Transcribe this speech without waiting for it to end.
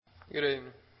Good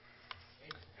evening.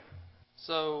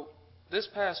 So, this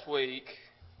past week,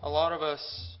 a lot of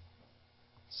us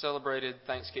celebrated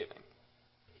Thanksgiving.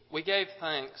 We gave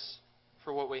thanks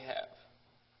for what we have.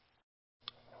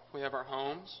 We have our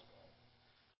homes.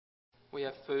 We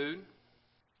have food.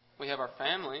 We have our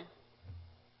family.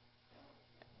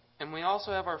 And we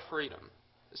also have our freedom,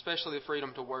 especially the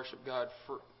freedom to worship God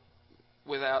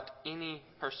without any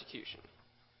persecution.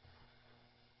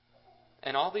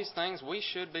 And all these things, we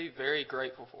should be very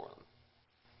grateful for them.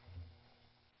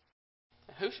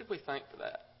 And who should we thank for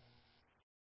that?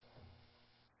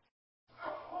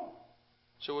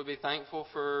 Should we be thankful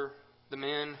for the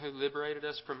men who liberated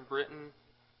us from Britain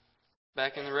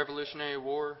back in the Revolutionary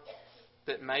War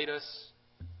that made us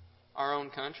our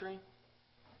own country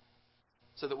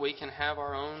so that we can have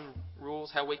our own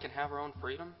rules, how we can have our own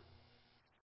freedom?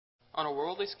 On a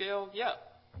worldly scale, yeah.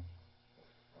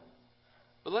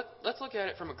 But let's look at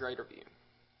it from a greater view.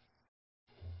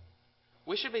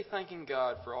 We should be thanking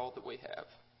God for all that we have.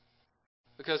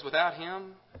 Because without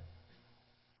Him,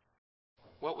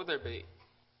 what would there be?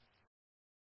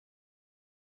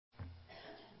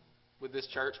 Would this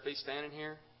church be standing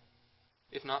here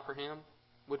if not for Him?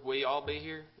 Would we all be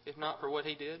here if not for what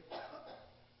He did?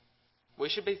 We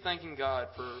should be thanking God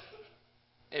for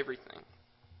everything.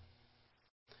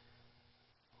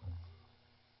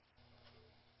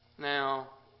 Now,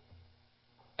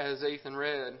 as Ethan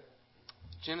read,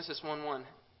 Genesis 1:1,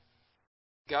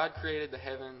 God created the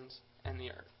heavens and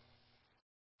the earth.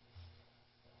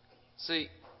 See,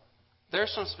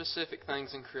 there's some specific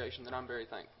things in creation that I'm very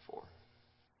thankful for.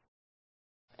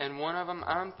 And one of them,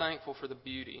 I'm thankful for the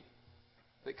beauty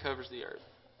that covers the earth.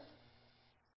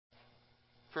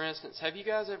 For instance, have you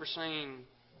guys ever seen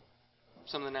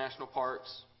some of the national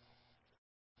parks?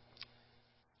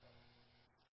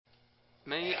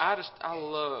 Me, I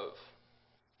love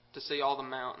to see all the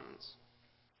mountains.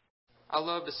 I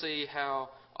love to see how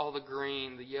all the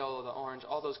green, the yellow, the orange,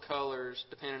 all those colors,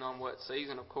 depending on what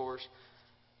season, of course,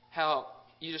 how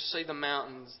you just see the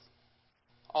mountains,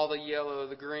 all the yellow,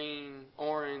 the green,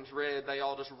 orange, red, they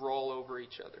all just roll over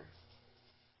each other.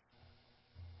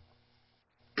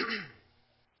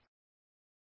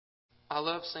 I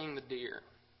love seeing the deer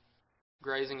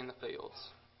grazing in the fields.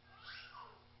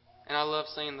 And I love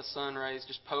seeing the sun rays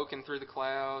just poking through the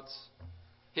clouds,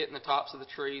 hitting the tops of the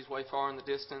trees way far in the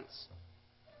distance.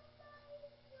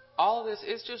 All of this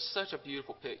is just such a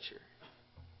beautiful picture.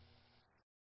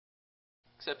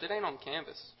 Except it ain't on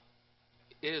canvas.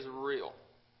 It is real.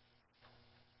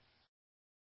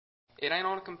 It ain't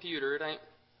on a computer. It ain't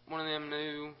one of them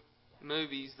new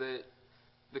movies that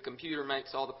the computer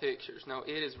makes all the pictures. No,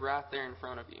 it is right there in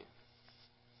front of you.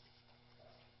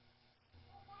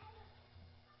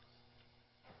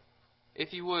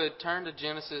 If you would, turn to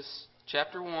Genesis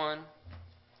chapter 1,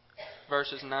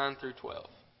 verses 9 through 12.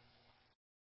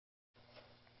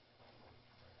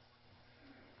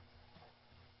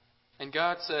 And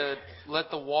God said, "Let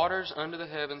the waters under the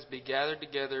heavens be gathered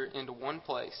together into one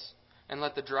place, and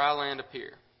let the dry land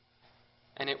appear."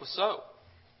 And it was so.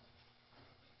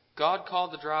 God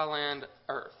called the dry land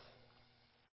earth,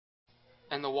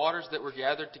 and the waters that were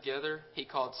gathered together He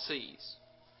called seas.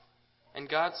 And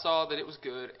God saw that it was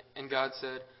good, and God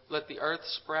said, "Let the earth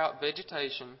sprout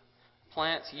vegetation,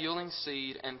 plants yielding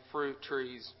seed, and fruit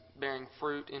trees bearing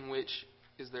fruit in which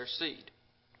is their seed,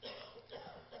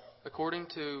 according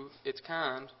to its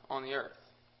kind on the earth."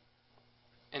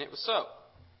 And it was so.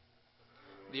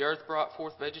 The earth brought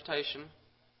forth vegetation,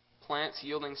 plants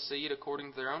yielding seed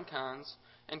according to their own kinds,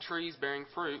 and trees bearing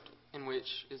fruit in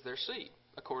which is their seed,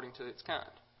 according to its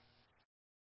kind.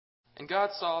 And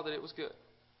God saw that it was good.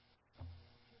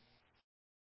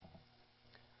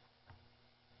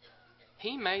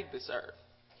 He made this earth.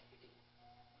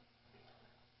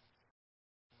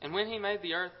 And when He made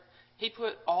the earth, He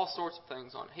put all sorts of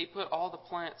things on it. He put all the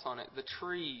plants on it, the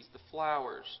trees, the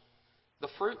flowers, the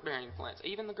fruit-bearing plants,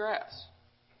 even the grass.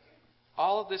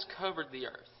 All of this covered the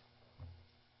earth.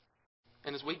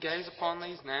 And as we gaze upon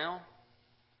these now,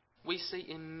 we see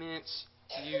immense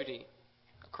beauty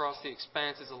across the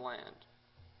expanses of land.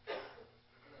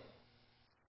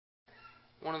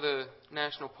 One of the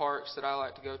national parks that I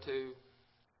like to go to,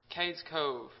 Cades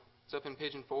Cove, it's up in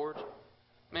Pigeon Forge.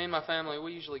 Me and my family,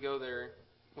 we usually go there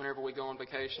whenever we go on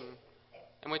vacation,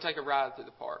 and we take a ride through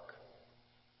the park.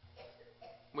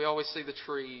 We always see the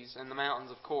trees and the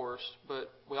mountains, of course,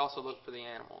 but we also look for the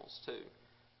animals too.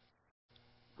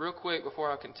 Real quick before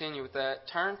I continue with that,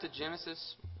 turn to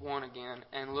Genesis 1 again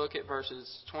and look at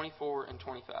verses 24 and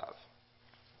 25.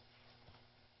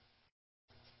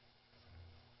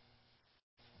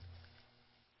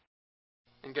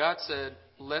 And God said,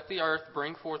 let the earth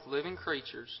bring forth living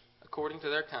creatures according to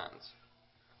their kinds,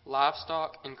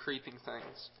 livestock and creeping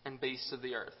things, and beasts of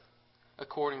the earth,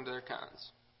 according to their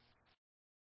kinds.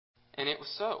 And it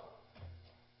was so.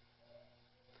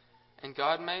 And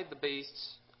God made the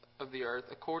beasts of the earth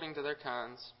according to their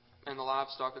kinds, and the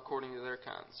livestock according to their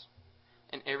kinds,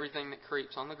 and everything that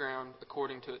creeps on the ground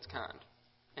according to its kind.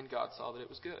 And God saw that it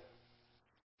was good.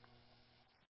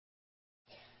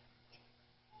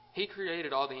 He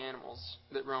created all the animals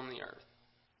that roam the earth.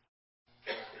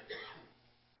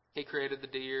 He created the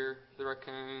deer, the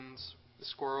raccoons, the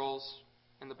squirrels,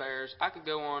 and the bears. I could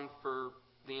go on for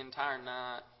the entire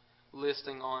night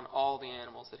listing on all the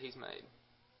animals that He's made.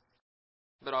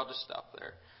 But I'll just stop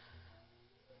there.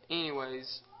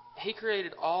 Anyways, He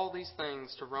created all these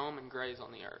things to roam and graze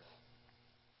on the earth.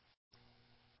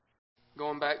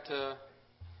 Going back to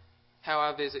how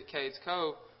I visit Cades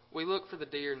Cove, we look for the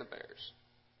deer and the bears,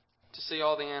 to see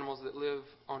all the animals that live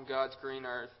on God's green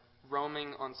earth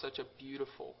roaming on such a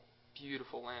beautiful,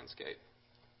 beautiful landscape.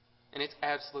 And it's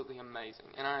absolutely amazing.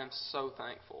 And I am so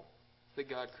thankful that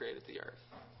God created the earth.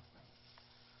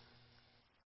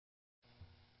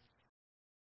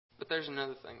 But there's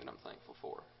another thing that I'm thankful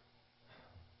for.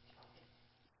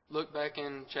 Look back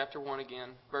in chapter 1 again,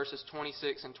 verses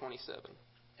 26 and 27.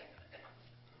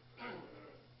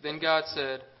 Then God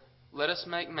said, "Let us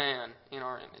make man in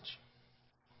our image,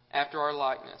 after our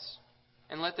likeness,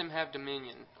 and let them have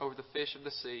dominion over the fish of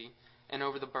the sea, and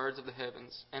over the birds of the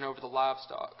heavens, and over the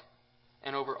livestock,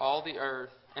 and over all the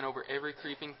earth, and over every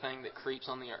creeping thing that creeps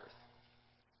on the earth."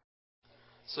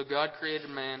 So God created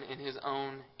man in His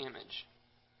own image.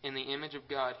 In the image of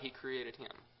God He created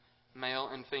him, male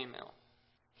and female.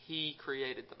 He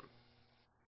created them.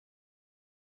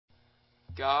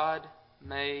 God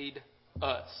made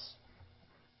us.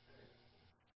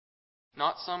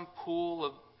 Not some pool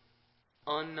of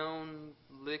unknown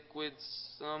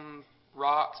liquids, some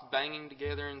rocks banging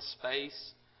together in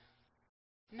space.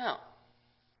 No.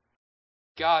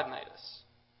 God made us.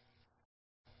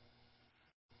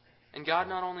 And God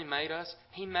not only made us,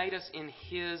 He made us in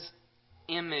His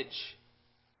image.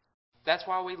 That's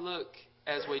why we look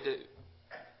as we do.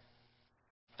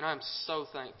 And I'm so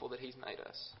thankful that He's made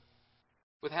us.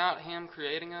 Without Him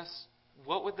creating us,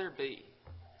 what would there be?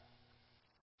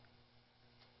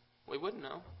 We wouldn't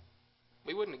know.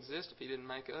 We wouldn't exist if He didn't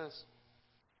make us.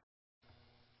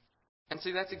 And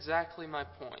see, that's exactly my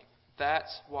point.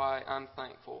 That's why I'm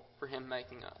thankful for Him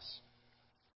making us.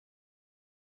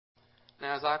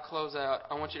 Now, as I close out,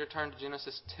 I want you to turn to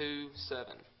Genesis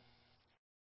 2:7.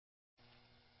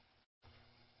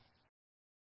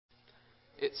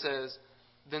 It says,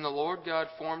 "Then the Lord God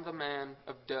formed the man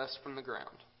of dust from the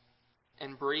ground,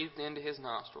 and breathed into his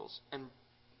nostrils and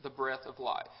the breath of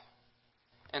life.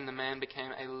 And the man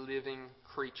became a living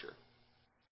creature."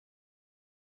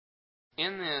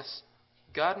 In this,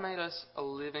 God made us a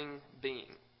living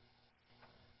being.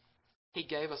 He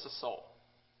gave us a soul.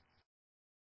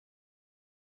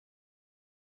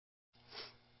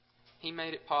 He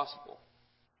made it possible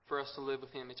for us to live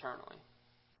with Him eternally.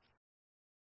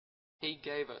 He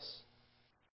gave us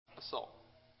a soul.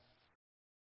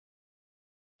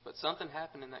 But something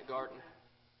happened in that garden.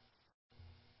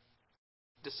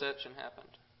 Deception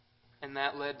happened. And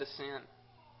that led to sin.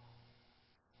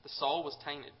 The soul was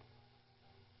tainted.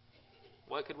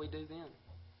 What could we do then?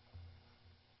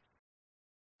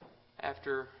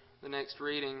 After the next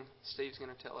reading, Steve's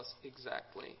going to tell us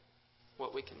exactly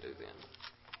what we can do then.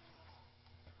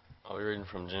 I'll be reading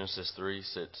from Genesis 3,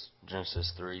 6.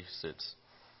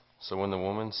 "So when the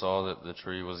woman saw that the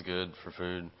tree was good for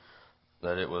food,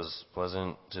 that it was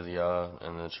pleasant to the eye,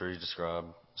 and the tree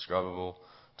describable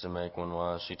to make one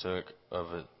wise, she took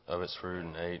of its fruit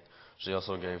and ate. She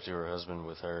also gave to her husband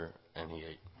with her, and he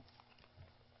ate."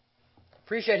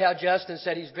 Appreciate how Justin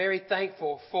said he's very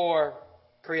thankful for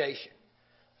creation,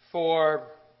 for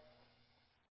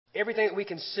everything that we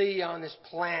can see on this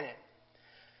planet.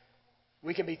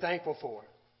 We can be thankful for.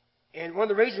 And one of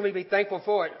the reasons we can be thankful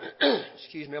for it,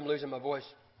 excuse me, I'm losing my voice,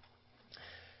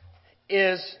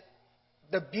 is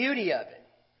the beauty of it.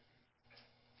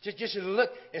 Just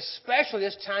look, especially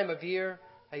this time of year,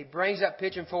 he brings up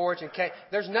pigeon forge and cake.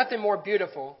 There's nothing more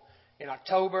beautiful in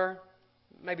October.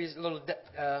 Maybe it's a little,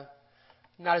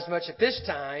 not as much at this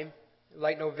time,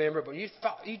 late November, but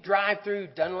you drive through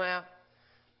Dunlap,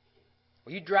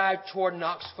 or you drive toward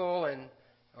Knoxville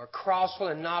or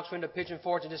Crossville and Knoxville into Pigeon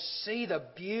Forge and just see the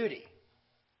beauty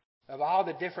of all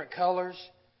the different colors,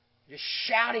 just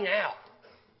shouting out,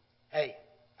 "Hey,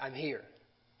 I'm here.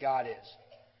 God is."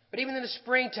 But even in the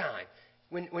springtime,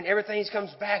 when everything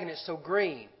comes back and it's so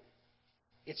green,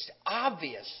 it's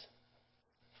obvious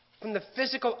from the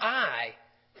physical eye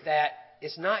that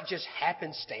it's not just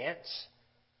happenstance.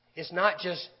 It's not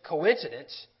just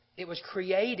coincidence. It was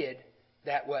created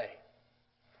that way.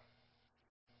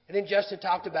 And then Justin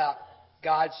talked about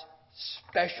God's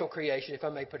special creation, if I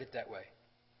may put it that way.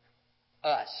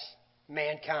 Us,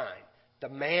 mankind, the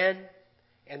man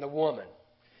and the woman.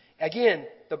 Again,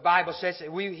 the Bible says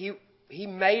that He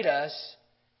made us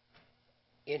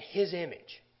in His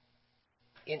image,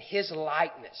 in His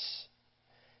likeness.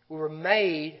 We were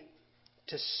made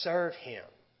to serve Him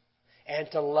and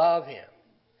to love Him.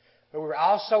 But we were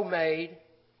also made,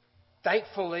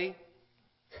 thankfully,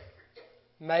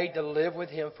 made to live with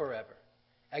Him forever.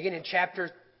 Again, in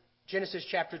Genesis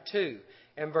chapter 2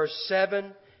 and verse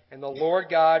 7, and the Lord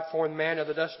God formed man of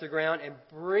the dust of the ground and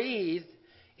breathed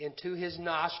into his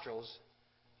nostrils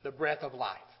the breath of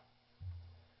life.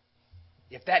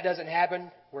 If that doesn't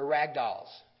happen, we're rag dolls.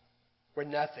 We're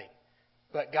nothing.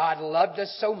 But God loved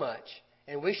us so much,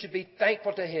 and we should be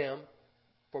thankful to Him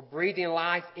for breathing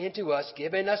life into us,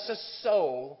 giving us a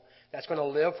soul that's going to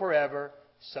live forever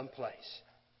someplace.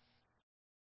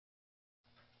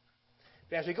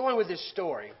 But as we go on with this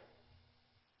story,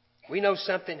 we know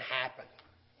something happened.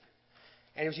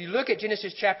 And as you look at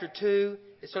Genesis chapter 2,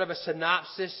 it's sort of a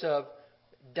synopsis of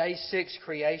day 6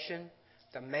 creation.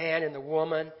 The man and the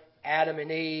woman, Adam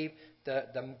and Eve,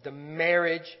 the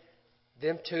marriage,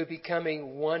 them two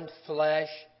becoming one flesh.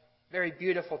 Very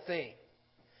beautiful thing.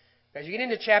 As you get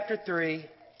into chapter 3,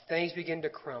 things begin to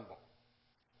crumble.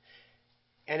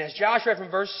 And as Josh read from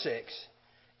verse 6,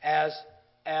 as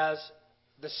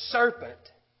the serpent,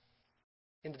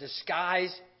 in the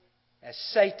disguise as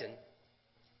Satan,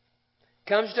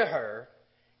 comes to her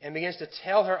and begins to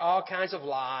tell her all kinds of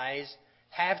lies,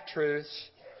 half-truths,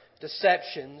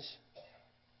 deceptions,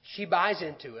 she buys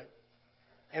into it.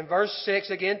 And verse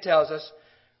 6 again tells us,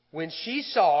 when she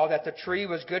saw that the tree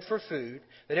was good for food,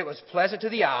 that it was pleasant to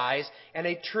the eyes, and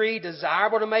a tree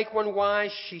desirable to make one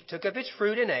wise, she took of its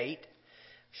fruit and ate.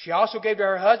 She also gave to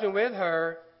her husband with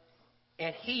her,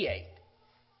 and he ate.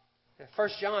 And 1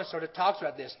 John sort of talks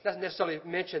about this. It doesn't necessarily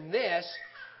mention this,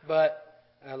 but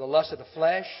the lust of the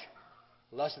flesh,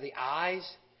 the lust of the eyes,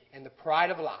 and the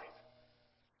pride of life.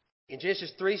 In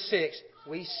Genesis 3:6,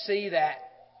 we see that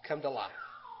come to life.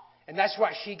 And that's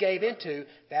what she gave into.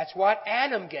 That's what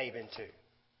Adam gave into.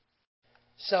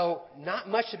 So, not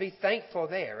much to be thankful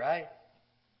there, right?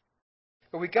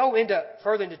 But we go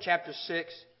further into chapter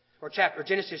 6, or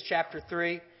Genesis chapter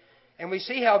 3, and we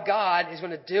see how God is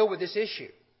going to deal with this issue.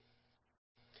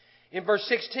 In verse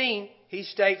 16, He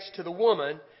states to the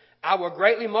woman, I will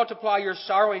greatly multiply your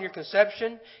sorrow and your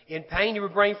conception. In pain you will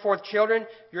bring forth children.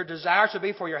 Your desire shall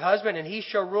be for your husband, and he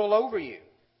shall rule over you.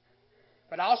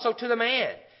 But also to the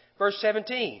man. Verse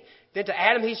 17. Then to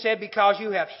Adam He said, because you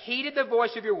have heeded the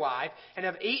voice of your wife, and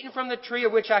have eaten from the tree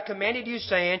of which I commanded you,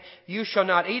 saying, you shall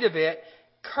not eat of it.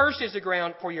 Cursed is the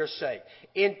ground for your sake.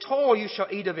 In toil you shall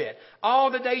eat of it.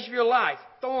 All the days of your life,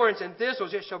 thorns and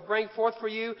thistles it shall bring forth for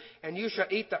you, and you shall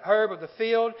eat the herb of the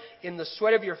field. In the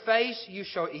sweat of your face you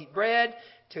shall eat bread,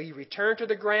 till you return to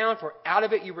the ground, for out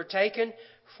of it you were taken.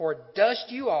 For dust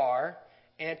you are,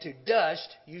 and to dust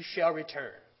you shall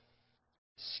return.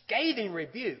 Scathing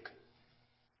rebuke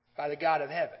by the God of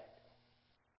heaven.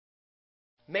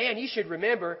 Man, you should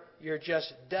remember you're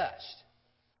just dust.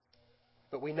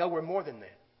 But we know we're more than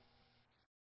that.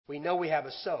 We know we have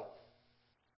a soul.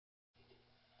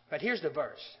 But here's the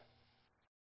verse.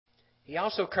 He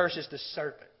also curses the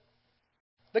serpent.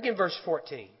 Look in verse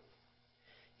 14.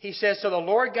 He says, so the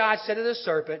Lord God said to the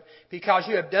serpent, because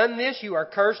you have done this, you are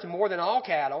cursed more than all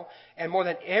cattle, and more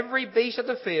than every beast of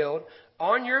the field.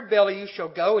 On your belly you shall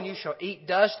go, and you shall eat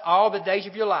dust all the days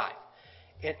of your life.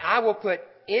 And I will put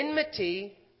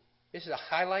enmity. This is a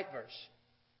highlight verse.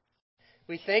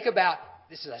 We think about,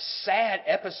 this is a sad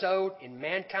episode in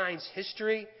mankind's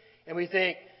history, and we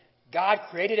think God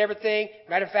created everything.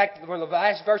 Matter of fact, one of the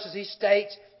last verses He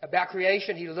states about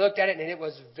creation, He looked at it and it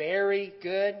was very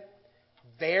good.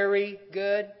 Very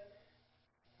good.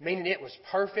 Meaning it was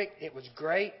perfect. It was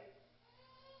great.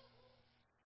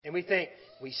 And we think,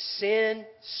 we sin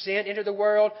entered the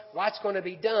world. What's going to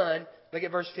be done? Look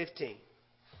at verse 15.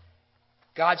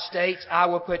 God states, I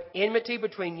will put enmity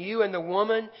between you and the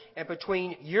woman, and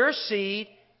between your seed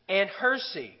and her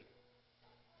seed.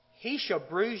 He shall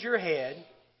bruise your head,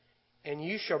 and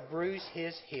you shall bruise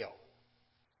his heel.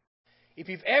 If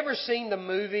you've ever seen the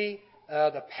movie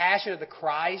The Passion of the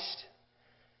Christ,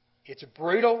 it's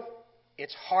brutal.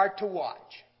 It's hard to watch.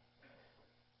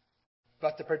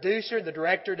 But the producer, the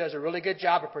director, does a really good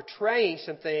job of portraying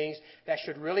some things that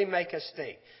should really make us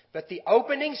think. But the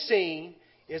opening scene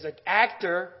is an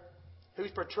actor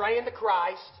who's portraying the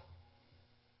Christ,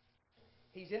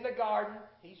 He's in the garden.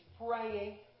 He's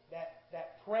praying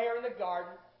that prayer in the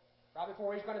garden right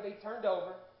before he's going to be turned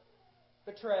over,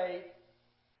 betrayed.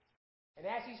 And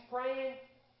as he's praying,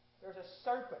 there's a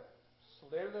serpent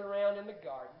slithering around in the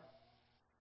garden.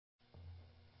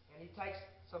 And he takes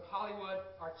some Hollywood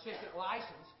artistic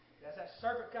license. And as that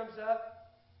serpent comes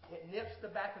up, it nips the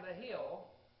back of the heel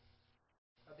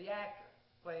of the actor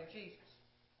playing Jesus.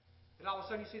 And all of a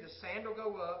sudden you see the sandal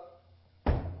go up,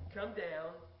 come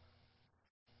down,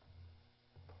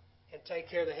 and take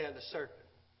care of the head of the serpent.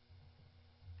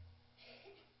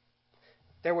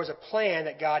 There was a plan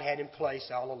that God had in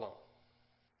place all along.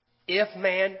 If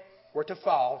man were to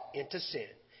fall into sin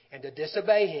and to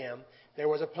disobey Him, there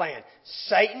was a plan.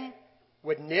 Satan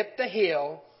would nip the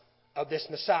heel of this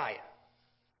Messiah.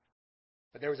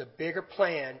 But there was a bigger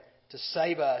plan to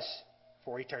save us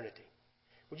for eternity.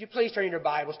 Would you please turn your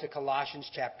Bibles to Colossians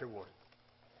chapter 1.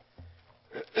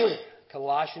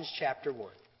 Colossians chapter 1.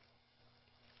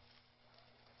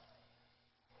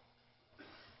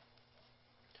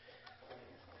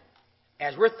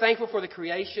 As we're thankful for the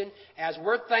creation, as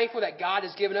we're thankful that God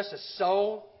has given us a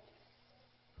soul,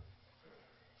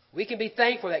 we can be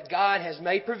thankful that God has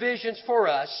made provisions for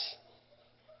us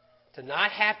to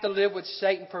not have to live with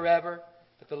Satan forever,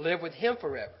 but to live with Him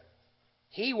forever.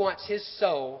 He wants his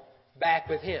soul back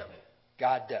with Him.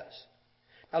 God does.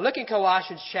 Now look in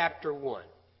Colossians chapter 1.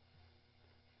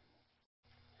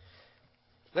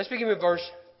 Let's begin with verse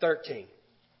 13.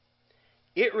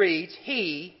 It reads,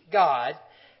 He, God,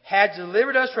 had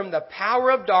delivered us from the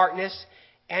power of darkness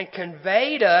and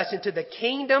conveyed us into the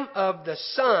kingdom of the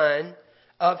Son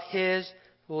of His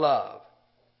love.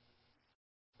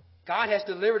 God has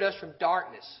delivered us from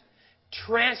darkness,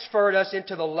 transferred us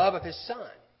into the love of His Son,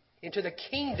 into the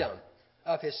kingdom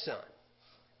of His Son.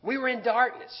 We were in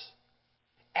darkness.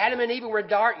 Adam and Eve were in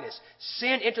darkness.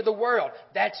 Sin entered the world.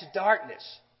 That's darkness.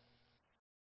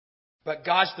 But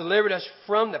God's delivered us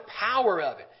from the power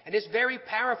of it. And it's very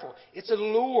powerful. It's a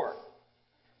lure.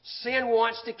 Sin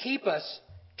wants to keep us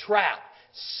trapped.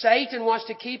 Satan wants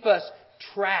to keep us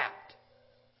trapped.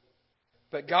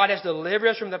 But God has delivered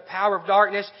us from the power of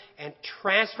darkness and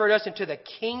transferred us into the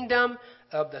kingdom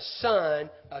of the Son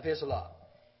of His love.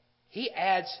 He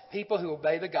adds people who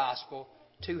obey the gospel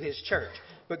to His church.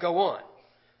 But go on.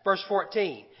 Verse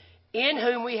 14. In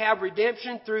whom we have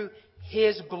redemption through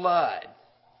His blood.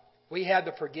 We have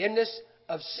the forgiveness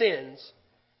of sins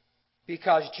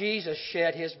because Jesus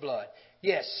shed His blood.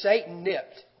 Yes, Satan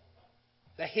nipped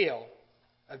the heel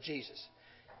of Jesus.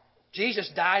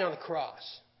 Jesus died on the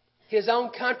cross. His own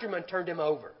countrymen turned Him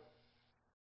over.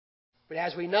 But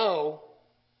as we know,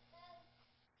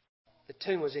 the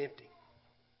tomb was empty.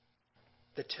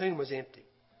 The tomb was empty.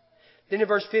 Then in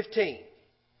verse 15,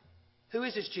 who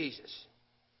is this Jesus?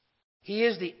 He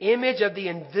is the image of the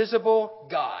invisible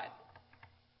God.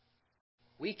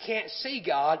 We can't see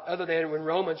God other than when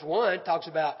Romans 1 talks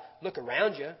about look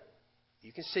around you.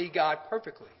 You can see God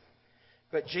perfectly.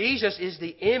 But Jesus is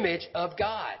the image of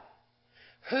God.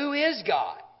 Who is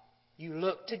God? You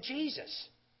look to Jesus.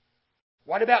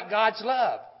 What about God's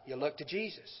love? You look to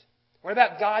Jesus. What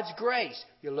about God's grace?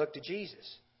 You look to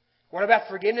Jesus. What about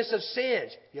forgiveness of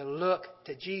sins? You look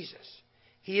to Jesus.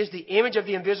 He is the image of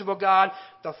the invisible God,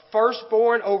 the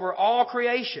firstborn over all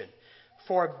creation.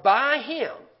 For by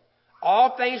Him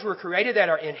all things were created that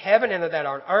are in heaven and that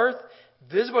are on earth,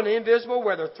 visible and invisible,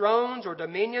 whether thrones or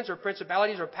dominions or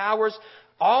principalities or powers.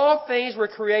 All things were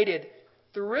created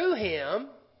through Him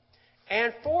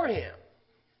and for Him.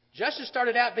 Justice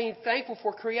started out being thankful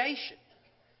for creation.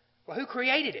 Well, who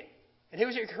created it? And who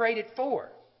was it created for?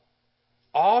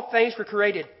 All things were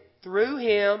created through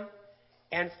Him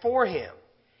and for Him.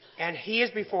 And He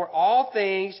is before all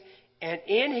things, and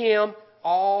in Him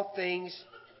all things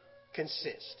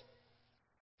consist.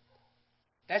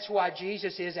 That's why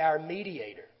Jesus is our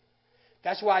mediator.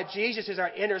 That's why Jesus is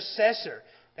our intercessor.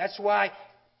 That's why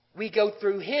we go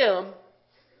through Him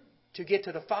to get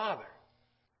to the Father.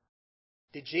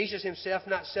 Did Jesus Himself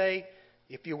not say,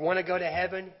 if you want to go to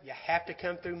heaven, you have to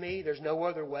come through me? There's no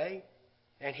other way.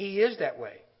 And He is that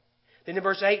way. Then in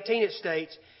verse 18 it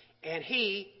states, and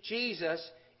He, Jesus,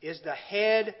 is the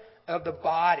head of the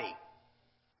body.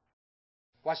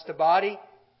 What's the body?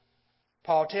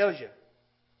 Paul tells you.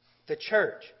 The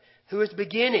church. Who is the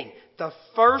beginning? The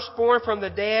firstborn from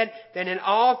the dead, that in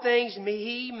all things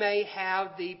He may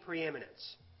have the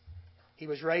preeminence. He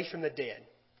was raised from the dead,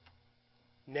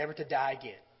 never to die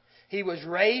again. He was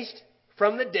raised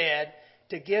from the dead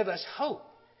to give us hope,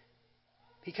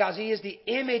 because He is the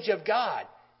image of God,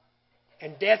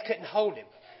 and death couldn't hold Him.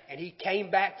 And He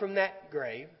came back from that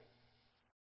grave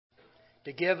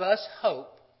to give us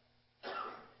hope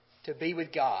to be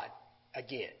with God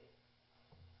again.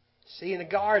 See, in the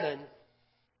garden,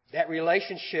 that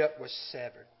relationship was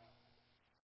severed.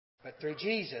 But through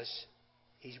Jesus,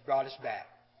 He's brought us back.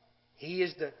 He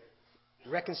is the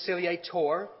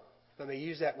reconciliator. Let me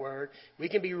use that word. We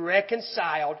can be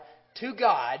reconciled to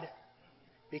God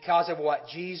because of what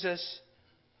Jesus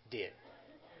did.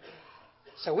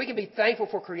 So we can be thankful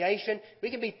for creation.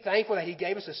 We can be thankful that He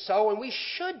gave us a soul, and we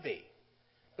should be.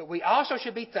 But we also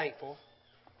should be thankful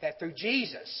that through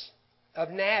Jesus of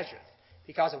Nazareth,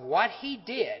 because of what He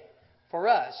did for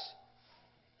us,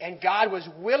 and God was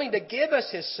willing to give us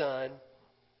His Son,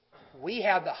 we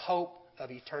have the hope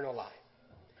of eternal life.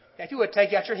 Now, if you would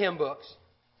take out your hymn books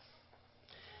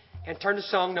and turn to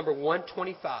song number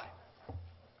 125.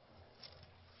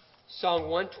 Song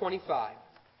 125.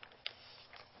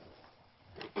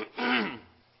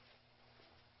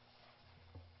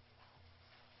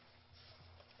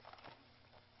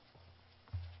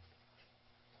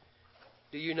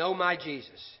 Do you know my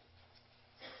Jesus?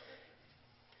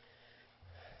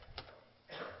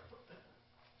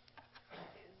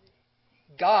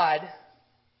 God,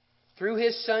 through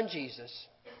His Son Jesus,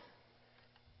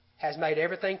 has made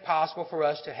everything possible for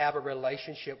us to have a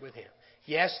relationship with Him.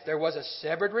 Yes, there was a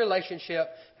severed relationship,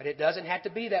 but it doesn't have to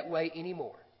be that way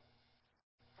anymore.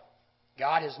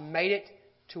 God has made it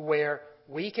to where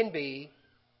we can be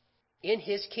in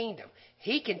His kingdom.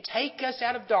 He can take us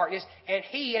out of darkness, and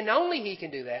He, and only He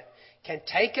can do that, can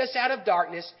take us out of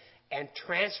darkness and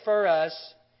transfer us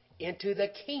into the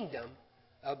kingdom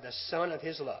of the Son of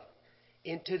His love,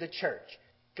 into the church.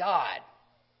 God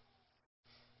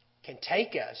can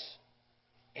take us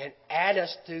and add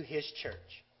us to His church.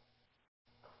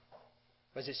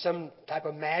 Was it some type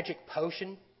of magic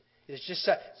potion? It's just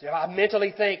so I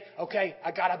mentally think, okay,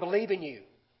 God, I believe in you.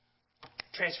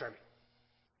 Transfer me.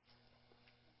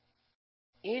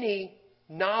 Any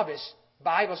novice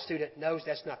Bible student knows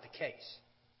that's not the case.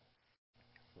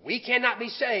 We cannot be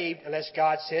saved unless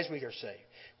God says we are saved.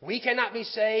 We cannot be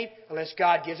saved unless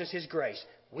God gives us His grace.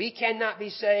 We cannot be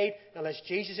saved unless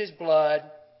Jesus' blood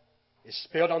is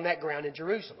spilled on that ground in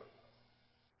Jerusalem.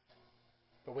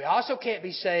 But we also can't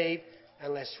be saved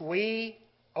unless we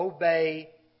obey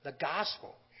the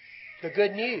gospel, the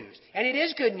good news. And it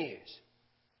is good news.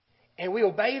 And we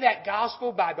obey that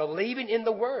gospel by believing in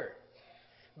the Word,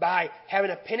 by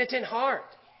having a penitent heart,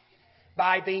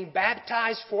 by being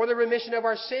baptized for the remission of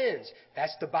our sins.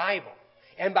 That's the Bible.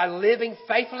 And by living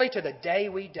faithfully to the day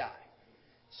we die.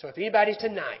 So if anybody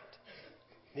tonight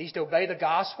needs to obey the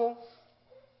gospel,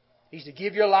 needs to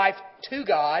give your life to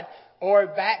God or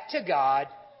back to God,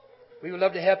 we would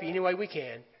love to help you any way we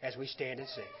can as we stand and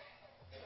sing.